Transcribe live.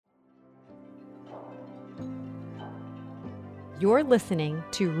You're listening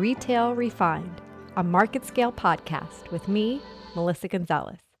to Retail Refined, a market scale podcast with me, Melissa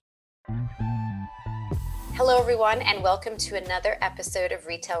Gonzalez. Hello, everyone, and welcome to another episode of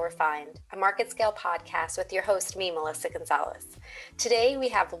Retail Refined, a market scale podcast with your host, me, Melissa Gonzalez. Today, we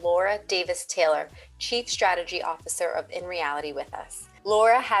have Laura Davis Taylor, Chief Strategy Officer of InReality, with us.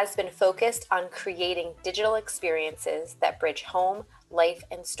 Laura has been focused on creating digital experiences that bridge home, life,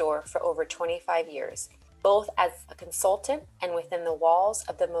 and store for over 25 years, both as a consultant and within the walls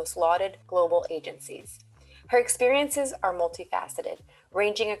of the most lauded global agencies. Her experiences are multifaceted,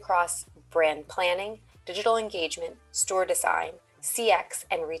 ranging across brand planning, digital engagement, store design, CX,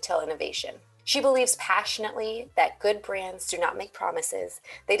 and retail innovation. She believes passionately that good brands do not make promises.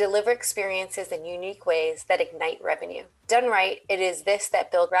 They deliver experiences in unique ways that ignite revenue. Done right, it is this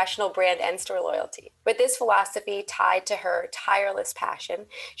that builds rational brand and store loyalty. With this philosophy tied to her tireless passion,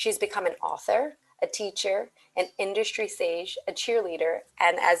 she's become an author, a teacher, an industry sage, a cheerleader,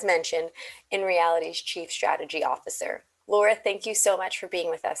 and as mentioned, InReality's Chief Strategy Officer. Laura, thank you so much for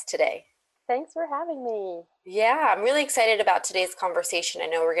being with us today. Thanks for having me. Yeah, I'm really excited about today's conversation. I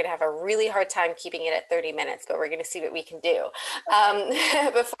know we're going to have a really hard time keeping it at 30 minutes, but we're going to see what we can do.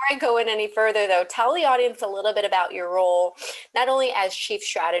 Before I go in any further, though, tell the audience a little bit about your role, not only as Chief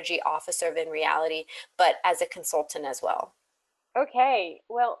Strategy Officer of InReality, but as a consultant as well. Okay,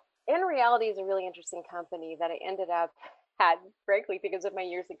 well, InReality is a really interesting company that I ended up at, frankly, because of my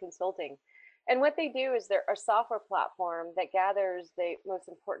years in consulting. And what they do is they're a software platform that gathers the most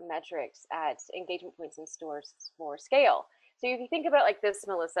important metrics at engagement points in stores for scale. So if you think about it like this,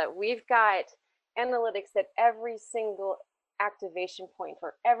 Melissa, we've got analytics at every single activation point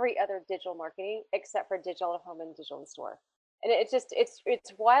for every other digital marketing except for digital at home and digital in store. And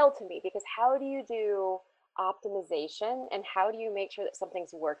it's wild to me because how do you do optimization and how do you make sure that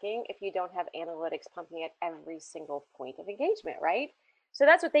something's working if you don't have analytics pumping at every single point of engagement, right? So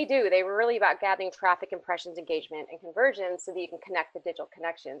that's what they do. They were really about gathering traffic, impressions, engagement, and conversions so that you can connect the digital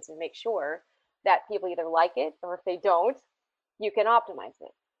connections and make sure that people either like it or if they don't, you can optimize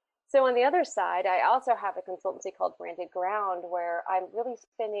it. So on the other side, I also have a consultancy called Branded Ground where I'm really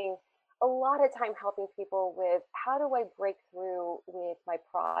spending a lot of time helping people with how do I break through with my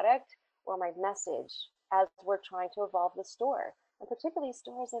product or my message as we're trying to evolve the store, and particularly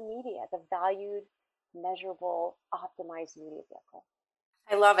stores and media, the valued, measurable, optimized media vehicle.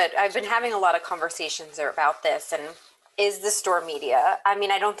 I love it. I've been having a lot of conversations about this. And is the store media? I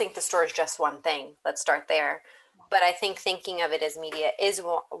mean, I don't think the store is just one thing. Let's start there. But I think thinking of it as media is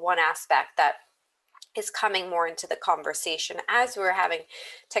one aspect that is coming more into the conversation as we're having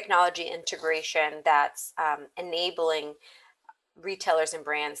technology integration that's enabling retailers and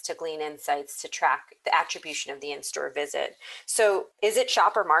brands to glean insights to track the attribution of the in-store visit. So is it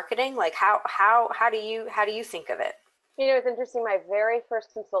shopper marketing? Like how do you think of it? You know, it's interesting. My very first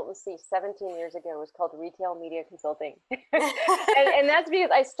consultancy 17 years ago was called Retail Media Consulting. and that's because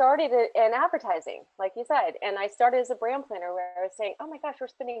I started in advertising, like you said. And I started as a brand planner where I was saying, oh my gosh, we're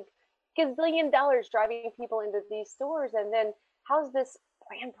spending gazillion dollars driving people into these stores. And then how's this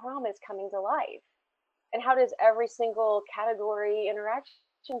brand promise coming to life? And how does every single category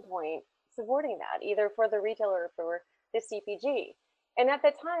interaction point supporting that, either for the retailer or for the CPG? And at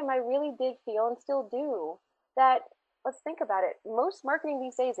the time, I really did feel and still do that. Let's think about it. Most marketing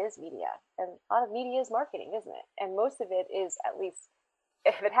these days is media, and a lot of media is marketing, isn't it? And most of it is, at least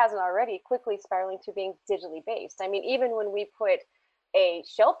if it hasn't already, quickly spiraling to being digitally based. I mean, even when we put a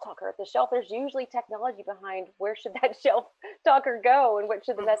shelf talker at the shelf, there's usually technology behind where should that shelf talker go and what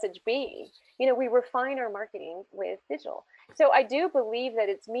should the message be. You know, we refine our marketing with digital. So I do believe that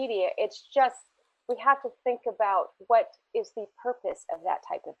it's media. It's just we have to think about what is the purpose of that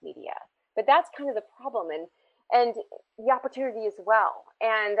type of media. But that's kind of the problem. And the opportunity as well.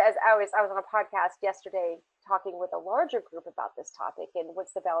 And as I was on a podcast yesterday talking with a larger group about this topic and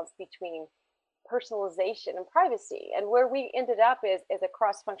what's the balance between personalization and privacy. And where we ended up is a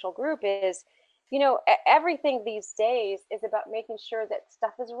cross-functional group is, you know, everything these days is about making sure that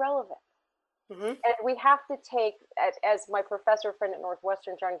stuff is relevant. Mm-hmm. And we have to take, as my professor friend at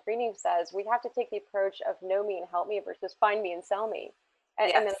Northwestern, John Greening, says, we have to take the approach of know me and help me versus find me and sell me.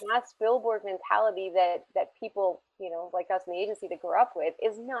 And the last billboard mentality that people, you know, like us in the agency that grew up with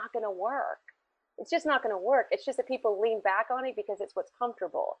is not going to work. It's just not going to work. It's just that people lean back on it because it's what's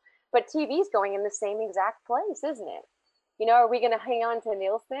comfortable. But TV's going in the same exact place, isn't it? You know, are we going to hang on to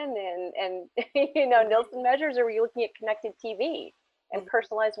Nielsen and you know, Nielsen measures, or are we looking at connected TV and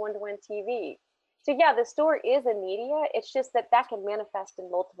personalized one-to-one TV? So yeah, the store is a media. It's just that can manifest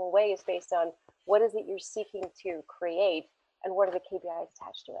in multiple ways based on what is it you're seeking to create and what are the KPIs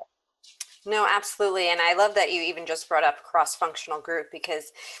attached to it. No, absolutely. And I love that you even just brought up cross-functional group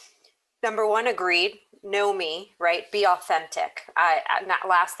because number one, agreed, know me, right? Be authentic. Not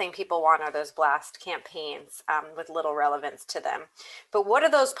last thing people want are those blast campaigns with little relevance to them. But what do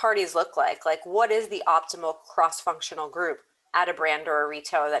those parties look like? Like, what is the optimal cross-functional group at a brand or a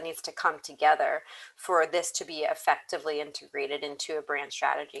retailer that needs to come together for this to be effectively integrated into a brand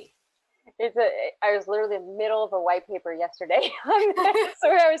strategy? I was literally in the middle of a white paper yesterday. So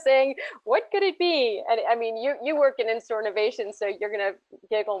I was saying, what could it be? And I mean, you work in in-store innovation, so you're gonna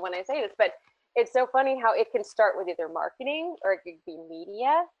giggle when I say this, but it's so funny how it can start with either marketing or it could be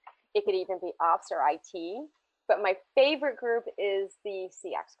media. It could even be ops or IT. But my favorite group is the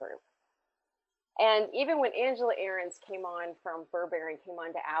CX group. And even when Angela Ahrens came on from Burberry and came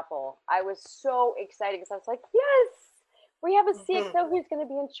on to Apple, I was so excited because I was like, yes, we have a CXO who's going to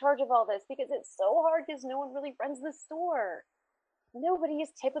be in charge of all this because it's so hard because no one really runs the store. Nobody is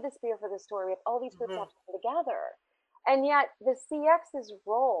tip of the spear for the store. We have all these groups all together. And yet the CX's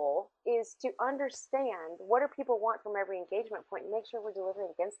role is to understand what do people want from every engagement point and make sure we're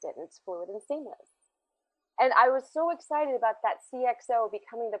delivering against it and it's fluid and seamless. And I was so excited about that CXO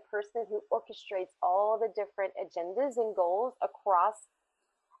becoming the person who orchestrates all the different agendas and goals across.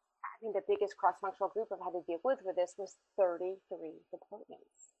 I mean, the biggest cross-functional group I've had to deal with for this was 33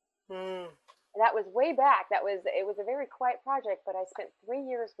 departments. Mm. And that was way back. It was a very quiet project, but I spent 3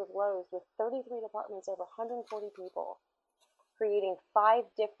 years with Lowe's with 33 departments, over 140 people, creating 5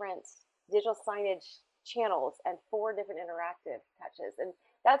 different digital signage channels and 4 different interactive touches. And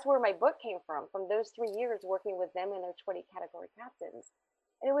that's where my book came from those 3 years working with them and their 20 category captains.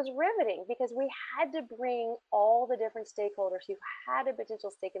 And it was riveting because we had to bring all the different stakeholders who had a potential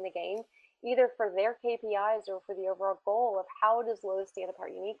stake in the game, either for their KPIs or for the overall goal of how does Lowe's stand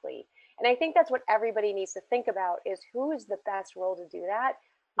apart uniquely. And I think that's what everybody needs to think about is who is the best role to do that.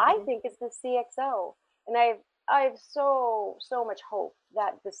 I think it's the CXO. And I have so much hope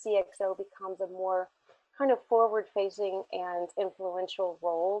that the CXO becomes a more kind of forward facing and influential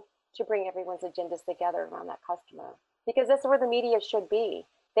role to bring everyone's agendas together around that customer, because that's where the media should be.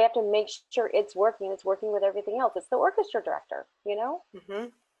 They have to make sure it's working with everything else. It's the orchestra director, you know? Mm-hmm.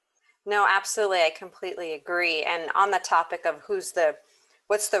 No, absolutely. I completely agree. And on the topic of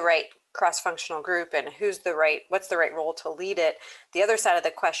what's the right cross-functional group and what's the right role to lead it, the other side of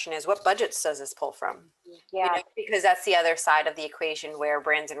the question is what budgets does this pull from? Yeah. Because that's the other side of the equation where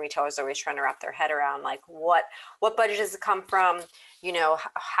brands and retailers are always trying to wrap their head around, like what budget does it come from?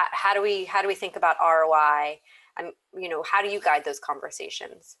 How do we think about ROI? And how do you guide those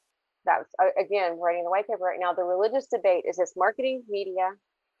conversations? That was, again, writing the white paper right now. The religious debate is this marketing, media,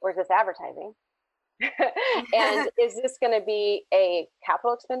 or is this advertising? And is this going to be a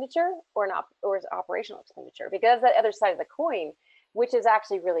capital expenditure or is it operational expenditure? Because the other side of the coin, which is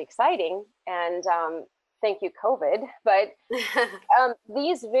actually really exciting, and thank you, COVID, but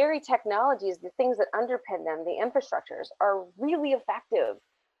these very technologies, the things that underpin them, the infrastructures, are really effective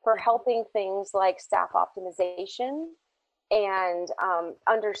for helping things like staff optimization and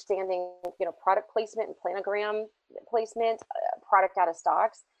understanding, product placement and planogram placement, product out of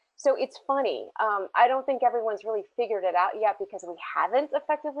stocks. So it's funny. I don't think everyone's really figured it out yet because we haven't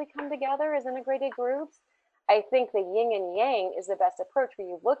effectively come together as integrated groups. I think the yin and yang is the best approach where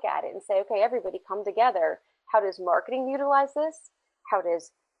you look at it and say, okay, everybody come together. How does marketing utilize this? How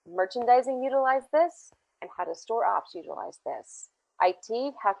does merchandising utilize this? And how does store ops utilize this?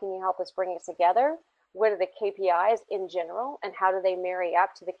 IT, how can you help us bring it together? What are the KPIs in general? And how do they marry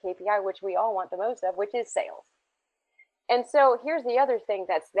up to the KPI, which we all want the most of, which is sales? And so here's the other thing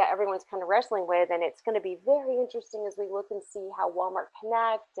that everyone's kind of wrestling with, and it's going to be very interesting as we look and see how Walmart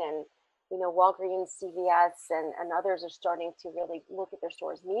Connect and Walgreens, CVS, and others are starting to really look at their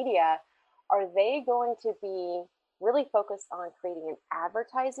stores' media. Are they going to be really focused on creating an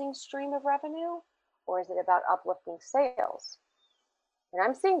advertising stream of revenue, or is it about uplifting sales? And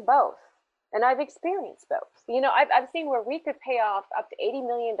I'm seeing both, and I've experienced both. I've seen where we could pay off up to $80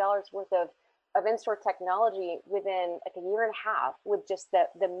 million worth of in-store technology within like a year and a half with just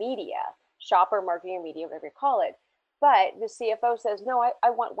the media, shopper marketing or media, whatever you call it. But the CFO says, no, I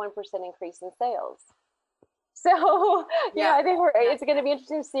want 1% increase in sales. So, I think it's going to be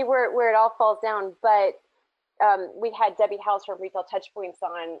interesting to see where it all falls down. But we had Debbie House from Retail Touchpoints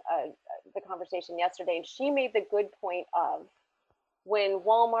on the conversation yesterday, and she made the good point of when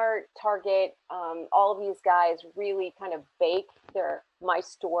Walmart, Target, all of these guys really kind of bake my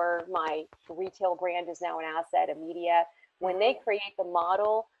store, my retail brand is now an asset, a media. When they create the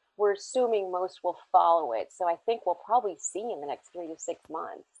model, we're assuming most will follow it. So I think we'll probably see in the next 3 to 6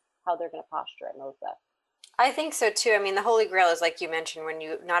 months how they're going to posture at MOSA. I think so too. I mean, the holy grail is like you mentioned, when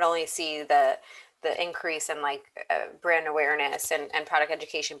you not only see the increase in like brand awareness and product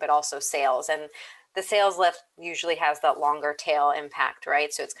education, but also sales. And the sales lift usually has that longer tail impact,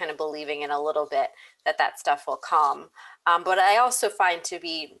 right? So it's kind of believing in a little bit that that stuff will come. But I also find to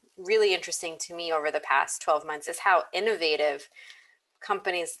be really interesting to me over the past 12 months is how innovative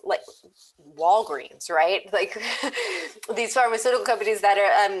companies like Walgreens, right? Like these pharmaceutical companies that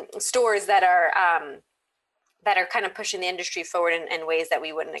are stores that are kind of pushing the industry forward in ways that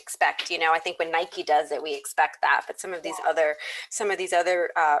we wouldn't expect. You know, I think when Nike does it, we expect that, but some of these other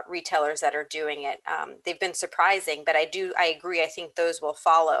retailers that are doing it, they've been surprising. But I agree. I think those will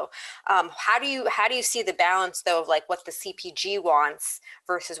follow. How do you see the balance though of like what the CPG wants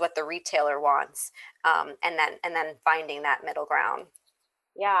versus what the retailer wants, and then finding that middle ground?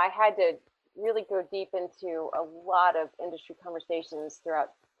 Yeah, I had to really go deep into a lot of industry conversations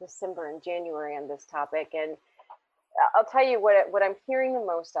throughout December and January on this topic. And I'll tell you what I'm hearing the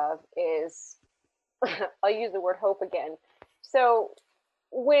most of is I'll use the word hope again. So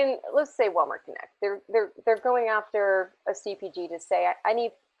when, let's say, Walmart Connect, they're going after a CPG to say, I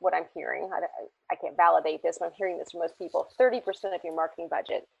need what I'm hearing. I can't validate this, but I'm hearing this from most people: 30% of your marketing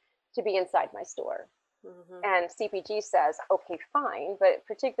budget to be inside my store. Mm-hmm. And CPG says, okay, fine, but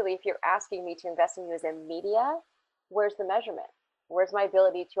particularly if you're asking me to invest in you as a media, where's the measurement? Where's my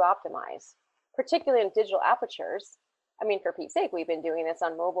ability to optimize? Particularly in digital apertures. I mean, for Pete's sake, we've been doing this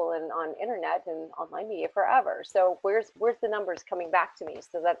on mobile and on internet and online media forever. So where's the numbers coming back to me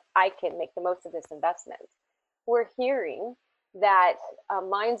so that I can make the most of this investment? We're hearing that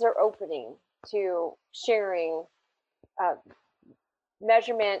minds are opening to sharing uh,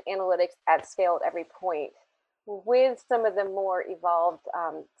 measurement analytics at scale at every point with some of the more evolved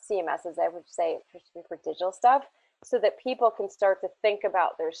CMSs, I would say, for digital stuff, so that people can start to think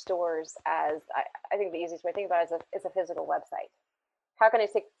about their stores as, I think the easiest way to think about it is a physical website. How can I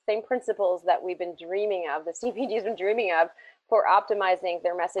take the same principles that we've been dreaming of, the CPG's been dreaming of, for optimizing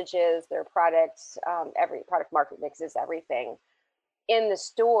their messages, their products, every product market mixes, everything in the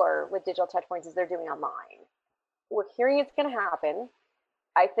store with digital touchpoints as they're doing online. We're hearing it's going to happen.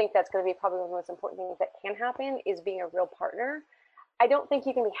 I think that's going to be probably one of the most important things that can happen, is being a real partner. I don't think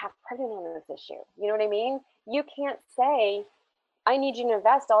you can be half pregnant on this issue. You know what I mean? You can't say, I need you to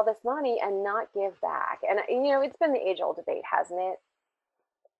invest all this money and not give back. And, you know, it's been the age-old debate, hasn't it?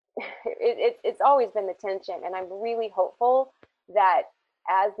 It's always been the tension. And I'm really hopeful that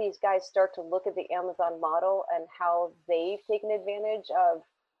as these guys start to look at the Amazon model and how they've taken advantage of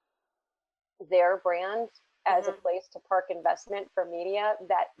their brand as a place to park investment for media,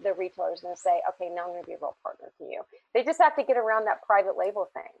 that the retailer is going to say, okay, now I'm going to be a real partner to you. They just have to get around that private label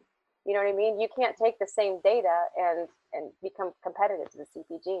thing. You know what I mean? You can't take the same data and become competitive to the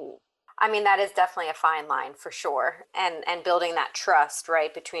CPG. I mean, that is definitely a fine line for sure. And building that trust,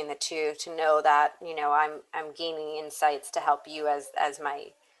 right, between the two, to know that, you know, I'm gaining insights to help you as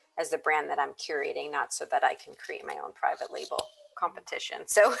the brand that I'm curating, not so that I can create my own private label competition.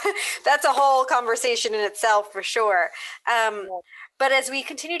 So that's a whole conversation in itself for sure. But as we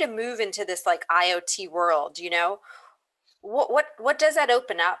continue to move into this like IoT world, you know, what does that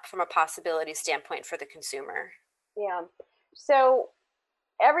open up from a possibility standpoint for the consumer? Yeah. So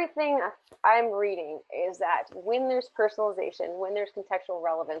everything I'm reading is that when there's personalization, when there's contextual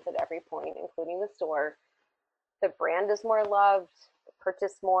relevance at every point, including the store, the brand is more loved,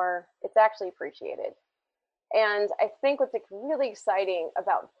 purchased more, it's actually appreciated. And I think what's really exciting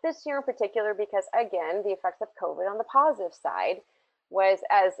about this year in particular, because again, the effects of COVID on the positive side, was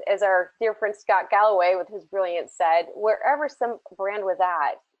as our dear friend Scott Galloway with his brilliance said, wherever some brand was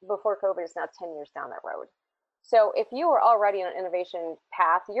at before COVID is now 10 years down that road. So if you were already on an innovation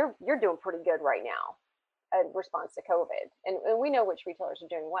path, you're doing pretty good right now in response to COVID. And we know which retailers are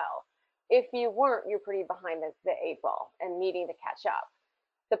doing well. If you weren't, you're pretty behind the eight ball and needing to catch up.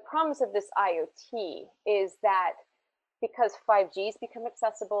 The promise of this IoT is that because 5G's become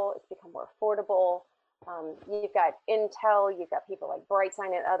accessible, it's become more affordable. You've got Intel, you've got people like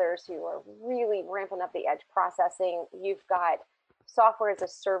BrightSign and others who are really ramping up the edge processing. You've got software as a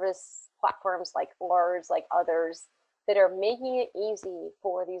service platforms like Lars, like others, that are making it easy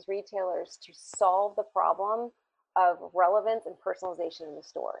for these retailers to solve the problem of relevance and personalization in the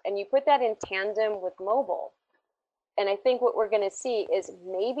store. And you put that in tandem with mobile. And I think what we're going to see is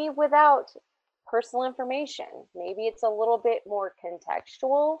maybe without personal information, maybe it's a little bit more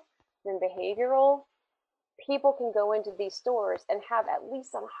contextual than behavioral. People can go into these stores and have, at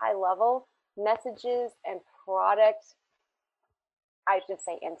least on a high level, messages and product, I should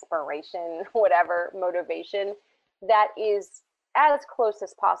say inspiration, whatever, motivation, that is as close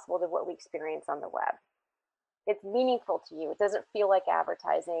as possible to what we experience on the web. It's meaningful to you. It doesn't feel like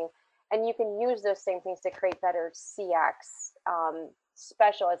advertising. And you can use those same things to create better CX,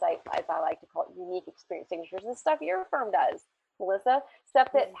 special, as I like to call it, unique experience signatures, the stuff your firm does, Melissa,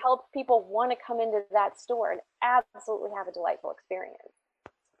 stuff that helps people want to come into that store and absolutely have a delightful experience.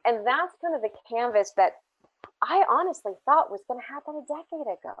 And that's kind of the canvas that I honestly thought was going to happen a decade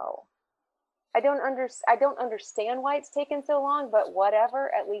ago. I don't understand why it's taken so long, but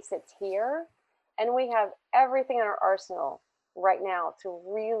whatever, at least it's here. And we have everything in our arsenal right now to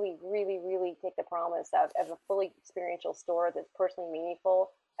really, really, really take the promise of a fully experiential store that's personally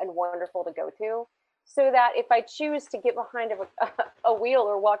meaningful and wonderful to go to. So that if I choose to get behind a wheel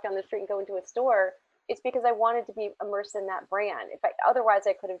or walk down the street and go into a store, it's because I wanted to be immersed in that brand. Otherwise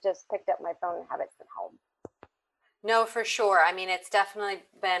I could have just picked up my phone and have it sent home. No, for sure. I mean, it's definitely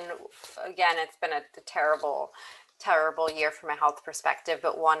been, again, it's been a terrible, terrible year from a health perspective,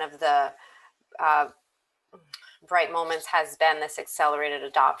 but one of the bright moments has been this accelerated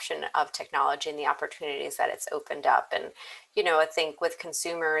adoption of technology and the opportunities that it's opened up. And, I think with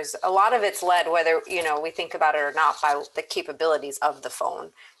consumers, a lot of it's led, whether, we think about it or not, by the capabilities of the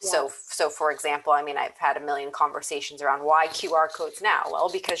phone. Yes. So for example, I mean, I've had a million conversations around why QR codes now? Well,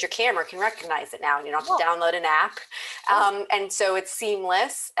 because your camera can recognize it now and you don't have to download an app. And so it's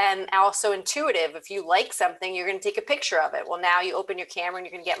seamless and also intuitive. If you like something, you're going to take a picture of it. Well, now you open your camera and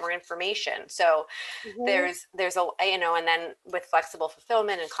you're going to get more information. So there's a, and then with flexible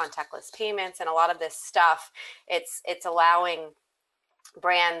fulfillment and contactless payments and a lot of this stuff, it's allowing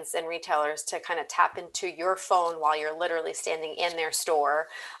brands and retailers to kind of tap into your phone while you're literally standing in their store,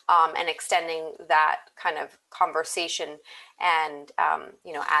 and extending that kind of conversation and,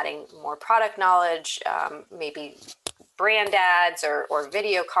 adding more product knowledge, maybe brand ads or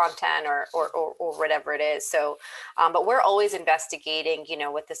video content or whatever it is. So, but we're always investigating,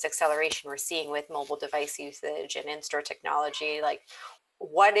 with this acceleration we're seeing with mobile device usage and in-store technology, like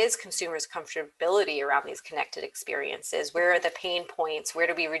what is consumers' comfortability around these connected experiences? Where are the pain points? Where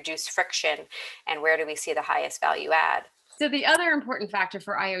do we reduce friction? And where do we see the highest value add? So the other important factor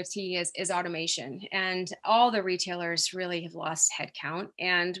for IoT is automation, and all the retailers really have lost headcount,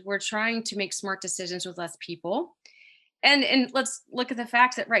 and we're trying to make smart decisions with less people. And let's look at the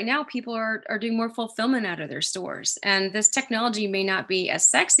fact that right now people are doing more fulfillment out of their stores. And this technology may not be as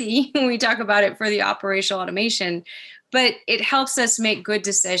sexy when we talk about it for the operational automation, but it helps us make good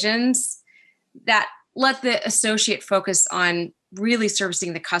decisions that let the associate focus on really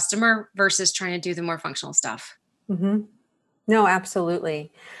servicing the customer versus trying to do the more functional stuff. Mm-hmm. No,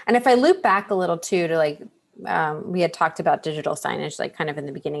 absolutely. And if I loop back a little too to we had talked about digital signage, like kind of in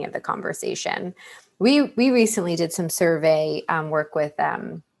the beginning of the conversation. We recently did some survey work with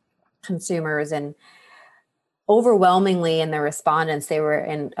consumers, and overwhelmingly in the respondents, they were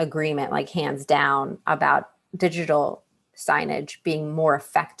in agreement, like hands down, about digital signage being more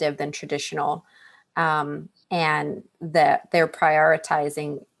effective than traditional, and that they're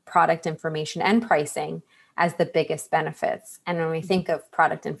prioritizing product information and pricing as the biggest benefits. And when we think of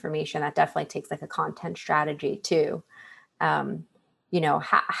product information, that definitely takes like a content strategy too. What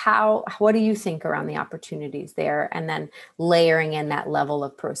do you think around the opportunities there? And then layering in that level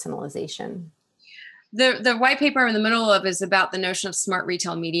of personalization. The white paper I'm in the middle of is about the notion of smart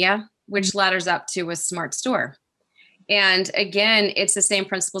retail media, which ladders up to a smart store. And again, it's the same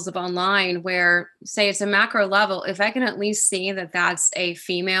principles of online where, say it's a macro level, if I can at least see that that's a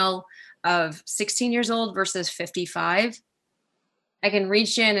female of 16 years old versus 55, I can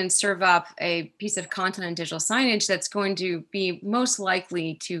reach in and serve up a piece of content and digital signage that's going to be most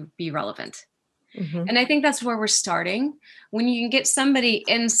likely to be relevant. Mm-hmm. And I think that's where we're starting. When you can get somebody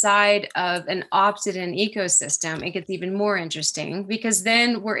inside of an opted-in ecosystem, it gets even more interesting because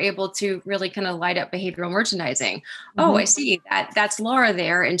then we're able to really kind of light up behavioral merchandising. Mm-hmm. Oh, I see that's Laura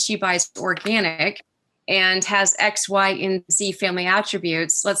there, and she buys organic and has X, Y, and Z family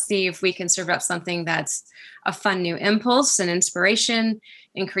attributes. Let's see if we can serve up something that's a fun new impulse and inspiration,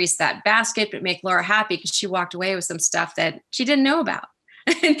 increase that basket, but make Laura happy because she walked away with some stuff that she didn't know about.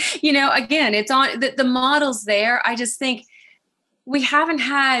 Again, it's on the model's there. I just think we haven't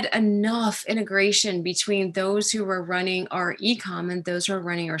had enough integration between those who are running our e-com and those who are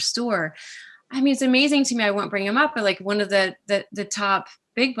running our store. I mean, it's amazing to me. I won't bring them up, but like one of the top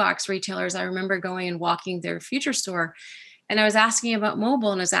big box retailers, I remember going and walking their future store, and I was asking about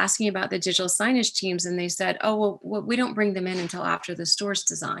mobile and I was asking about the digital signage teams, and they said, "Oh, well, we don't bring them in until after the store's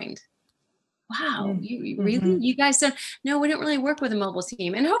designed." Wow, you really? Mm-hmm. You guys said, no, we don't really work with a mobile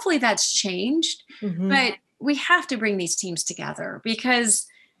team. And hopefully that's changed, mm-hmm. but we have to bring these teams together because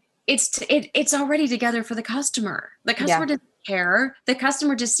it's already together for the customer. The customer doesn't care. The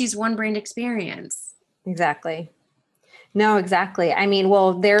customer just sees one brand experience. Exactly. No, exactly. I mean,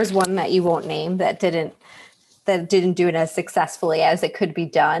 well, there's one that you won't name that didn't do it as successfully as it could be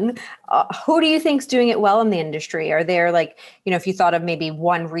done. Who do you think's doing it well in the industry? Are there like, if you thought of maybe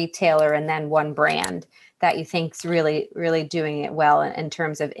one retailer and then one brand that you think's really, really doing it well in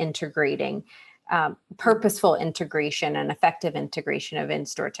terms of integrating, purposeful integration and effective integration of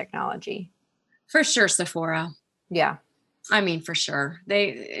in-store technology? For sure, Sephora. Yeah. I mean, for sure.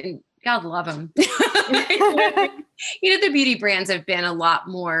 God love them. The beauty brands have been a lot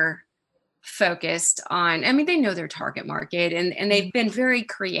more focused on, I mean, they know their target market and they've been very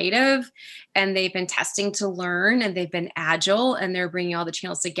creative and they've been testing to learn and they've been agile and they're bringing all the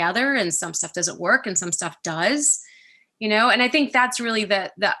channels together and some stuff doesn't work and some stuff does, and I think that's really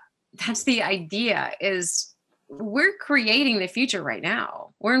that's the idea is we're creating the future right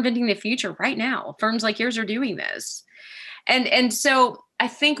now. We're inventing the future right now. Firms like yours are doing this. And so I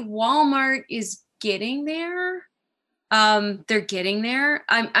think Walmart is getting there. They're getting there.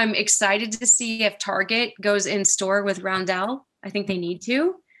 I'm excited to see if Target goes in store with Roundel. I think they need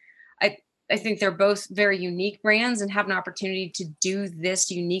to. I think they're both very unique brands and have an opportunity to do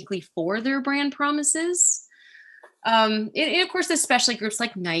this uniquely for their brand promises. And of course, especially groups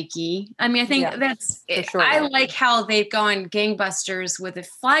like Nike. I mean, I think that's it. Sure. I like how they've gone gangbusters with the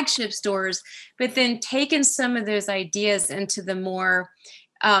flagship stores, but then taken some of those ideas into the more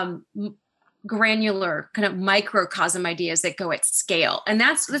granular kind of microcosm ideas that go at scale. And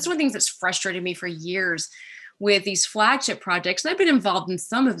that's one of the things that's frustrated me for years with these flagship projects. And I've been involved in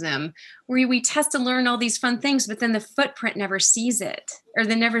some of them where we test and learn all these fun things, but then the footprint never sees it, or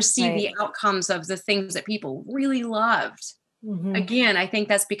they never see the outcomes of the things that people really loved. Mm-hmm. Again, I think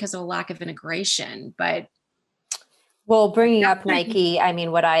that's because of a lack of integration, but well, bringing up Nike, I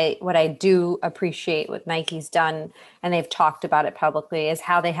mean, what I do appreciate what Nike's done, and they've talked about it publicly, is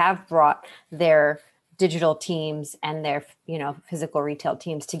how they have brought their digital teams and their, physical retail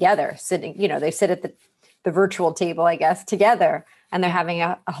teams together, sitting, they sit at the virtual table, I guess, together, and they're having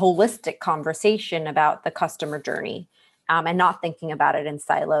a holistic conversation about the customer journey, and not thinking about it in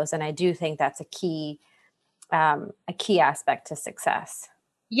silos. And I do think that's a key aspect to success.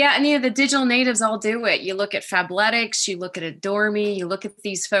 Yeah. And the digital natives all do it. You look at Fabletics, you look at Adore Me, you look at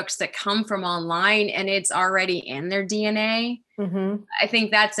these folks that come from online and it's already in their DNA. Mm-hmm. I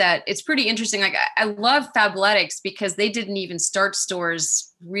think it's pretty interesting. Like I love Fabletics because they didn't even start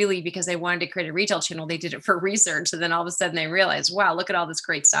stores really because they wanted to create a retail channel. They did it for research. And then all of a sudden they realized, wow, look at all this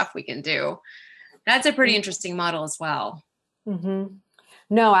great stuff we can do. That's a pretty interesting model as well. Mm-hmm.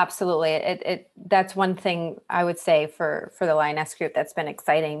 No, absolutely. That's one thing I would say for the Lioness Group that's been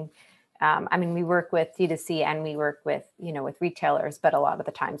exciting. I mean, we work with D2C and we work with, with retailers, but a lot of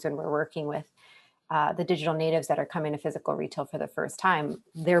the times when we're working with the digital natives that are coming to physical retail for the first time,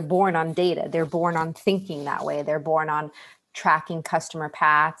 they're born on data. They're born on thinking that way. They're born on tracking customer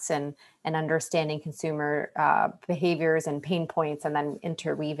paths and understanding consumer behaviors and pain points, and then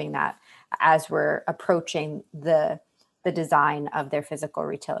interweaving that as we're approaching the design of their physical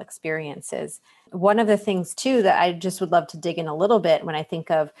retail experiences. One of the things too that I just would love to dig in a little bit when I think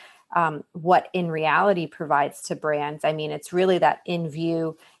of what In Reality provides to brands. I mean, it's really that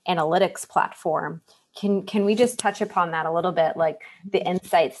InView analytics platform. Can we just touch upon that a little bit, like the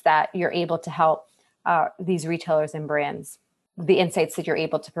insights that you're able to help these retailers and brands, the insights that you're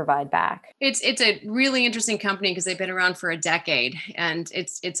able to provide back? It's a really interesting company because they've been around for a decade, and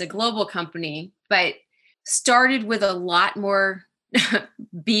it's a global company, but started with a lot more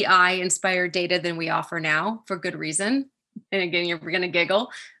BI inspired data than we offer now, for good reason. And again, you're going to giggle.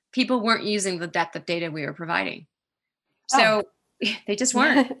 People weren't using the depth of data we were providing. So they just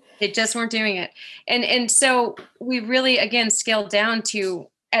weren't. They just weren't doing it. And so we really, again, scaled down to,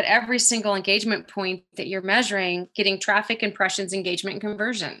 at every single engagement point that you're measuring, getting traffic, impressions, engagement, and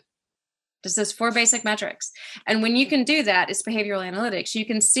conversion. Just those 4 basic metrics. And when you can do that, it's behavioral analytics. You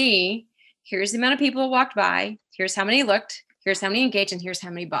can see, here's the amount of people who walked by, here's how many looked, here's how many engaged, and here's how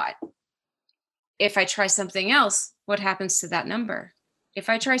many bought. If I try something else, what happens to that number? If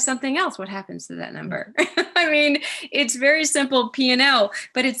I try something else, what happens to that number? I mean, it's very simple P&L,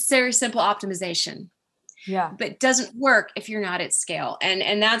 but it's very simple optimization. Yeah. But it doesn't work if you're not at scale.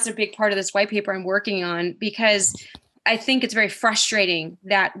 And that's a big part of this white paper I'm working on, because I think it's very frustrating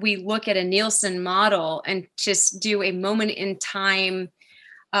that we look at a Nielsen model and just do a moment in time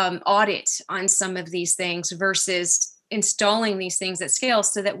audit on some of these things versus installing these things at scale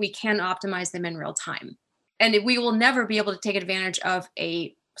so that we can optimize them in real time. And we will never be able to take advantage of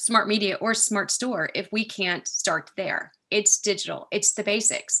a smart media or smart store if we can't start there. It's digital. It's the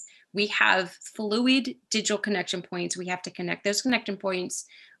basics. We have fluid digital connection points. We have to connect those connection points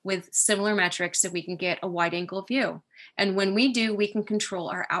with similar metrics so we can get a wide angle view. And when we do, we can control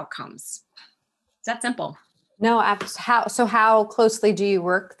our outcomes. It's that simple. No, how closely do you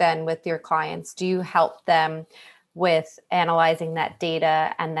work then with your clients? Do you help them with analyzing that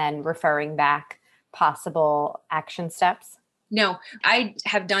data and then referring back possible action steps? No, I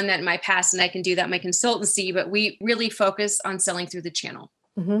have done that in my past and I can do that in my consultancy, but we really focus on selling through the channel.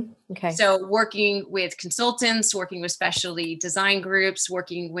 Mm-hmm. Okay. So working with consultants, working with specialty design groups,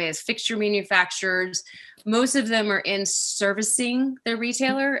 working with fixture manufacturers, most of them are in servicing the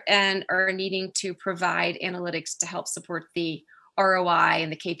retailer and are needing to provide analytics to help support the ROI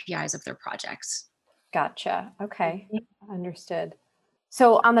and the KPIs of their projects. Gotcha. Okay. Understood.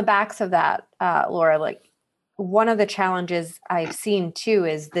 So on the backs of that, Laura, like one of the challenges I've seen too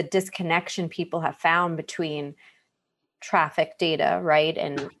is the disconnection people have found between traffic data, right?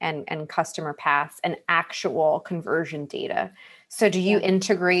 And customer paths and actual conversion data. So do you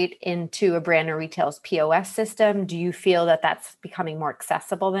integrate into a brand or retail's POS system? Do you feel that that's becoming more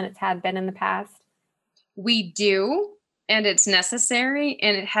accessible than it's had been in the past? We do, and it's necessary,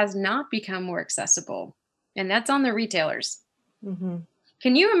 and it has not become more accessible. And that's on the retailers. Mm-hmm.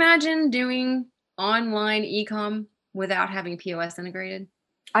 Can you imagine doing online e-com without having POS integrated?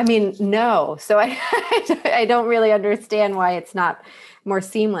 I mean, no. So I don't really understand why it's not more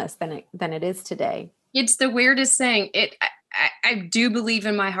seamless than it is today. It's the weirdest thing. I do believe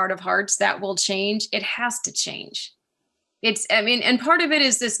in my heart of hearts that will change. It has to change. And part of it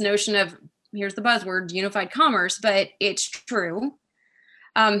is this notion of, here's the buzzword, unified commerce, but it's true.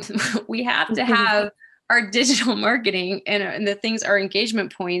 We have to have our digital marketing and the things, our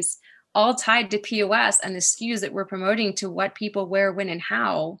engagement points, all tied to POS and the SKUs that we're promoting to what people wear, when, and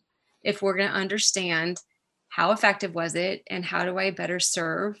how, if we're going to understand how effective was it and how do I better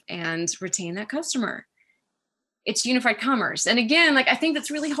serve and retain that customer. It's unified commerce. And again, like I think that's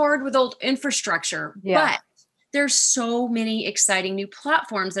really hard with old infrastructure, but there's so many exciting new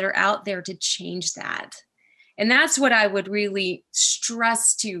platforms that are out there to change that. And that's what I would really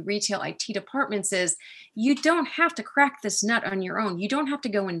stress to retail IT departments is you don't have to crack this nut on your own. You don't have to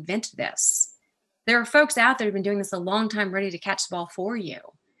go invent this. There are folks out there who've been doing this a long time, ready to catch the ball for you.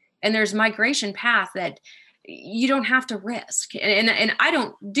 And there's migration path that you don't have to risk. And I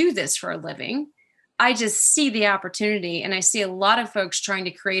don't do this for a living. I just see the opportunity, and I see a lot of folks trying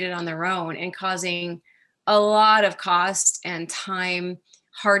to create it on their own and causing a lot of cost and time,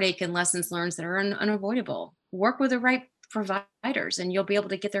 heartache, and lessons learned that are unavoidable. Work with the right providers and you'll be able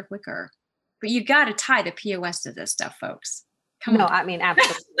to get there quicker. But you got to tie the POS to this stuff, folks. Come on. I mean,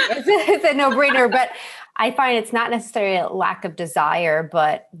 absolutely. It's a no-brainer, but I find it's not necessarily a lack of desire,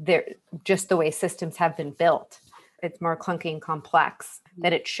 but they're just the way systems have been built. It's more clunky and complex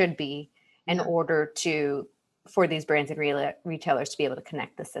than it should be in order for these brands and retailers to be able to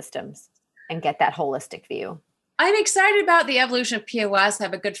connect the systems and get that holistic view. I'm excited about the evolution of POS. I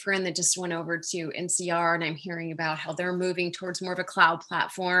have a good friend that just went over to NCR, and I'm hearing about how they're moving towards more of a cloud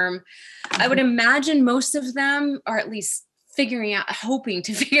platform. I would imagine most of them are at least hoping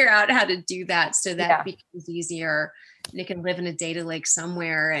to figure out how to do that so that it becomes easier. And it can live in a data lake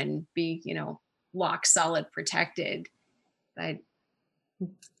somewhere and be, lock solid protected. But I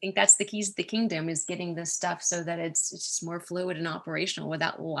think that's the keys to the kingdom, is getting this stuff so that it's just more fluid and operational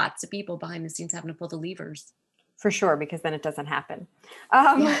without lots of people behind the scenes having to pull the levers. For sure, because then it doesn't happen.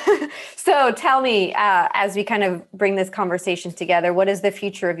 So tell me, as we kind of bring this conversation together, what is the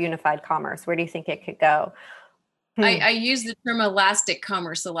future of unified commerce? Where do you think it could go? I use the term elastic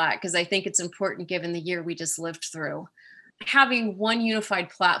commerce a lot because I think it's important given the year we just lived through. Having one unified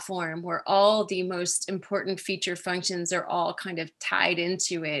platform where all the most important feature functions are all kind of tied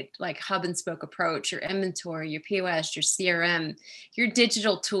into it, like hub and spoke approach, your inventory, your POS, your CRM, your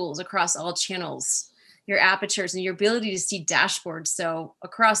digital tools across all channels, your apertures, and your ability to see dashboards. So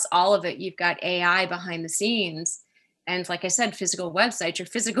across all of it, you've got AI behind the scenes. And like I said, your physical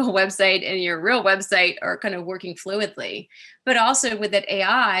website and your real website are kind of working fluidly. But also with that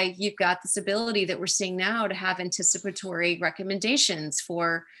AI, you've got this ability that we're seeing now to have anticipatory recommendations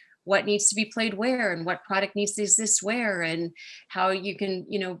for what needs to be played where and what product needs to exist where and how you can,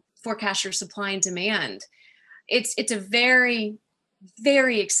 forecast your supply and demand. It's a very,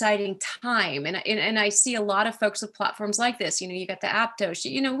 very exciting time. And I see a lot of folks with platforms like this. You got the Aptos,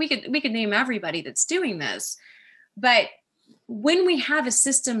 we could name everybody that's doing this. But when we have a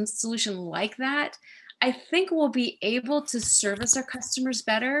system solution like that, I think we'll be able to service our customers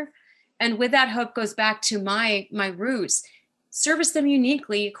better. And with that hope goes back to my roots, service them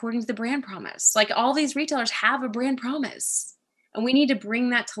uniquely according to the brand promise. Like all these retailers have a brand promise, and we need to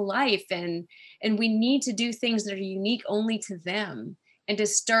bring that to life. And we need to do things that are unique only to them and to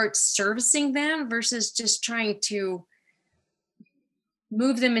start servicing them versus just trying to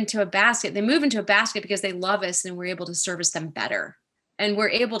move them into a basket. They move into a basket because they love us and we're able to service them better. And we're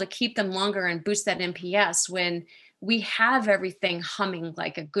able to keep them longer and boost that NPS when we have everything humming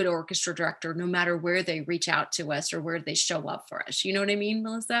like a good orchestra director, no matter where they reach out to us or where they show up for us. You know what I mean,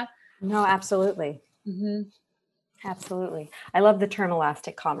 Melissa? No, absolutely. Mm-hmm. Absolutely. I love the term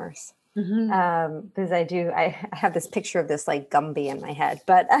elastic commerce. Mm-hmm. Because I have this picture of this like Gumby in my head,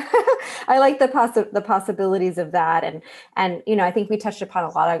 but I like the possibilities of that. And, you know, I think we touched upon a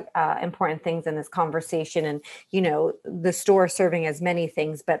lot of important things in this conversation, and, you know, the store serving as many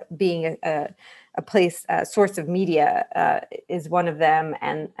things, but being a place, a source of media is one of them,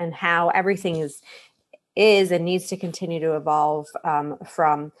 and how everything is and needs to continue to evolve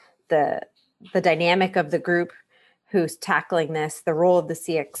from the dynamic of the group who's tackling this, the role of the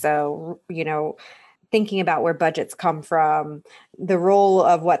CXO, you know, thinking about where budgets come from, the role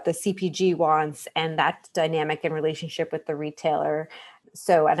of what the CPG wants, and that dynamic in relationship with the retailer.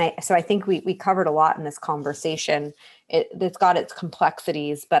 So I think we covered a lot in this conversation. It's got its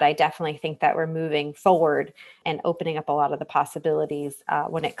complexities, but I definitely think that we're moving forward and opening up a lot of the possibilities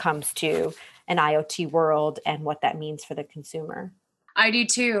when it comes to an IoT world and what that means for the consumer. I do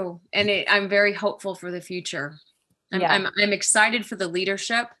too. And I'm very hopeful for the future. I'm excited for the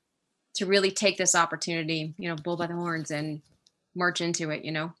leadership to really take this opportunity, you know, bull by the horns and march into it,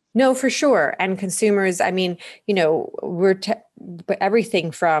 you know? No, for sure. And consumers, I mean, you know,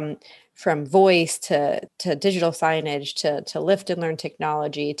 everything from voice to digital signage to lift and learn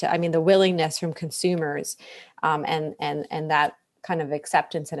technology to, I mean, the willingness from consumers and that kind of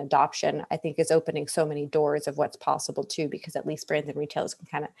acceptance and adoption, I think, is opening so many doors of what's possible too, because at least brands and retailers can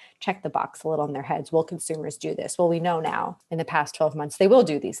kind of check the box a little in their heads. Will consumers do this? Well, we know now in the past 12 months, they will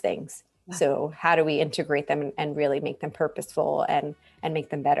do these things. So how do we integrate them and really make them purposeful and make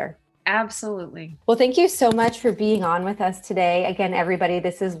them better? Absolutely. Well, thank you so much for being on with us today. Again, everybody,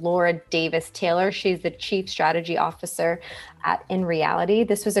 this is Laura Davis Taylor. She's the Chief Strategy Officer at InReality.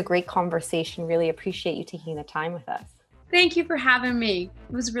 This was a great conversation. Really appreciate you taking the time with us. Thank you for having me.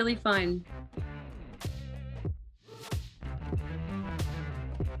 It was really fun.